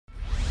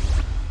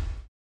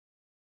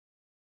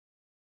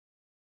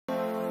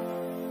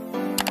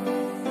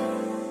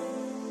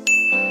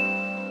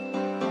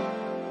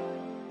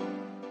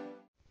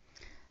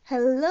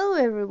Hello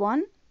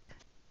everyone.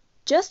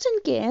 Just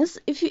in case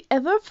if you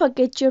ever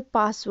forget your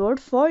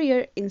password for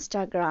your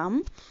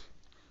Instagram,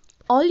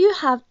 all you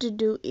have to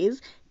do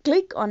is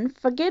click on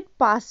forget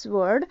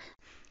password,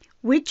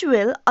 which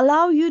will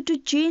allow you to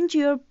change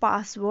your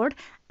password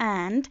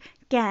and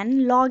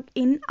can log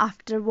in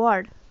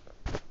afterward.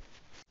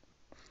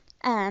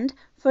 And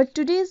for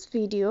today's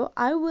video,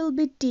 I will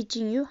be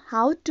teaching you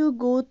how to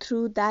go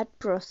through that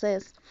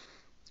process.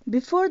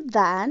 Before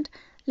that,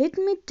 let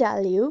me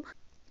tell you,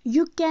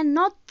 you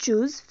cannot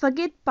choose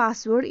forget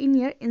password in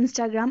your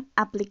Instagram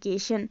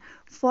application.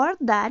 For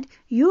that,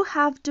 you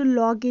have to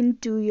log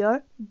into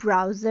your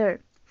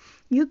browser.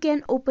 You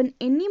can open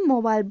any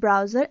mobile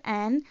browser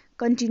and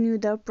continue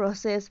the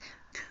process.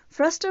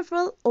 First of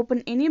all,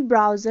 open any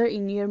browser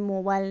in your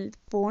mobile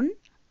phone.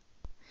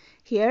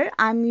 Here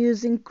I'm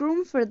using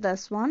Chrome for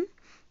this one.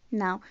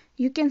 Now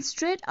you can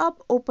straight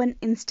up open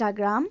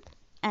Instagram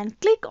and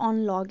click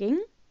on login.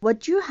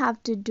 What you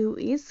have to do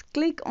is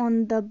click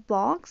on the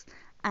box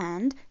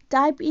and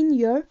type in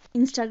your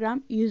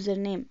Instagram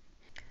username.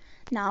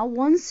 Now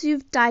once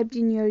you've typed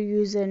in your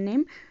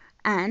username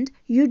and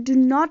you do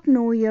not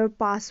know your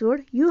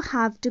password, you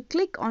have to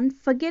click on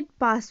forget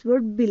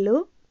password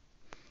below.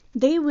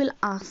 They will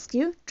ask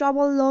you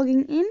trouble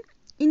logging in.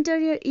 Enter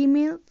your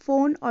email,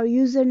 phone or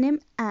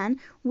username and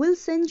will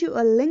send you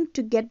a link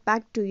to get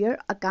back to your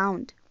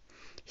account.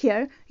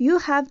 Here you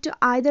have to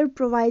either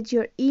provide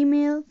your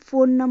email,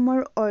 phone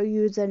number or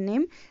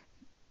username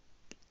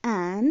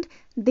and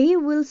they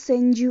will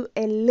send you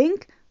a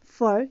link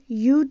for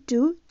you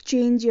to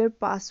change your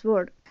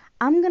password.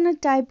 I'm gonna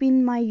type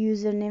in my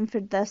username for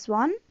this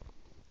one.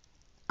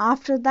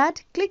 After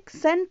that, click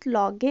send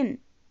login.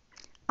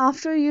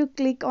 After you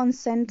click on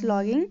send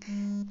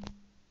login,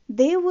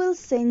 they will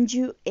send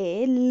you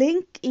a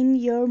link in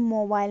your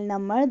mobile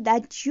number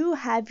that you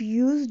have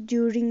used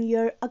during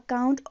your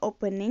account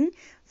opening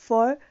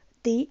for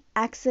the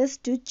access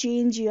to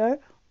change your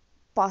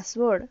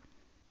password.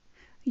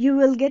 You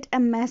will get a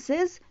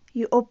message.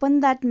 You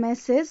open that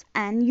message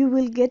and you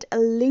will get a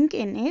link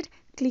in it.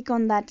 Click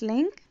on that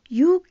link.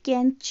 You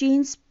can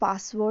change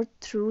password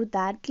through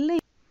that link.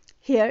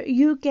 Here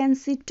you can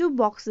see two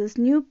boxes,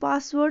 new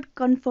password,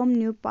 confirm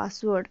new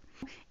password.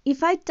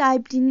 If I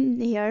typed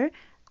in here,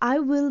 I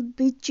will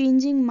be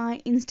changing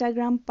my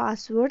Instagram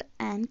password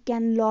and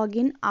can log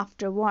in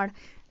afterward.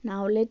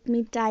 Now let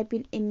me type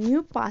in a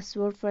new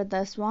password for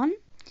this one.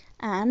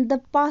 And the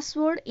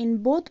password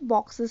in both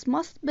boxes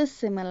must be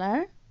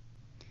similar.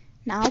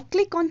 Now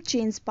click on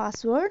change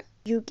password.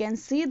 You can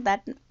see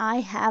that I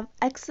have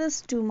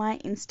access to my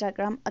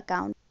Instagram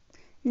account.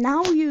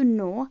 Now you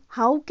know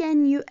how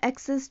can you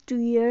access to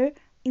your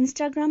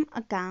Instagram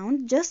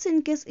account just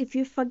in case if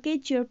you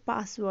forget your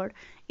password.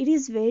 It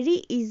is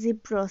very easy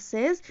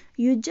process.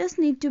 You just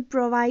need to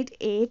provide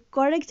a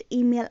correct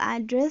email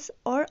address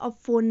or a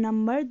phone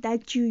number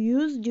that you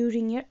use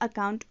during your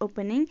account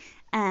opening,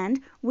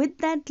 and with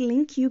that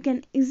link you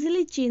can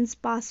easily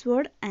change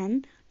password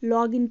and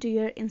log into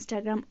your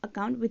Instagram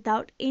account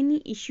without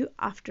any issue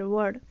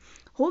afterward.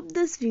 Hope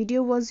this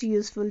video was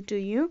useful to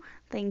you.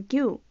 Thank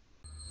you.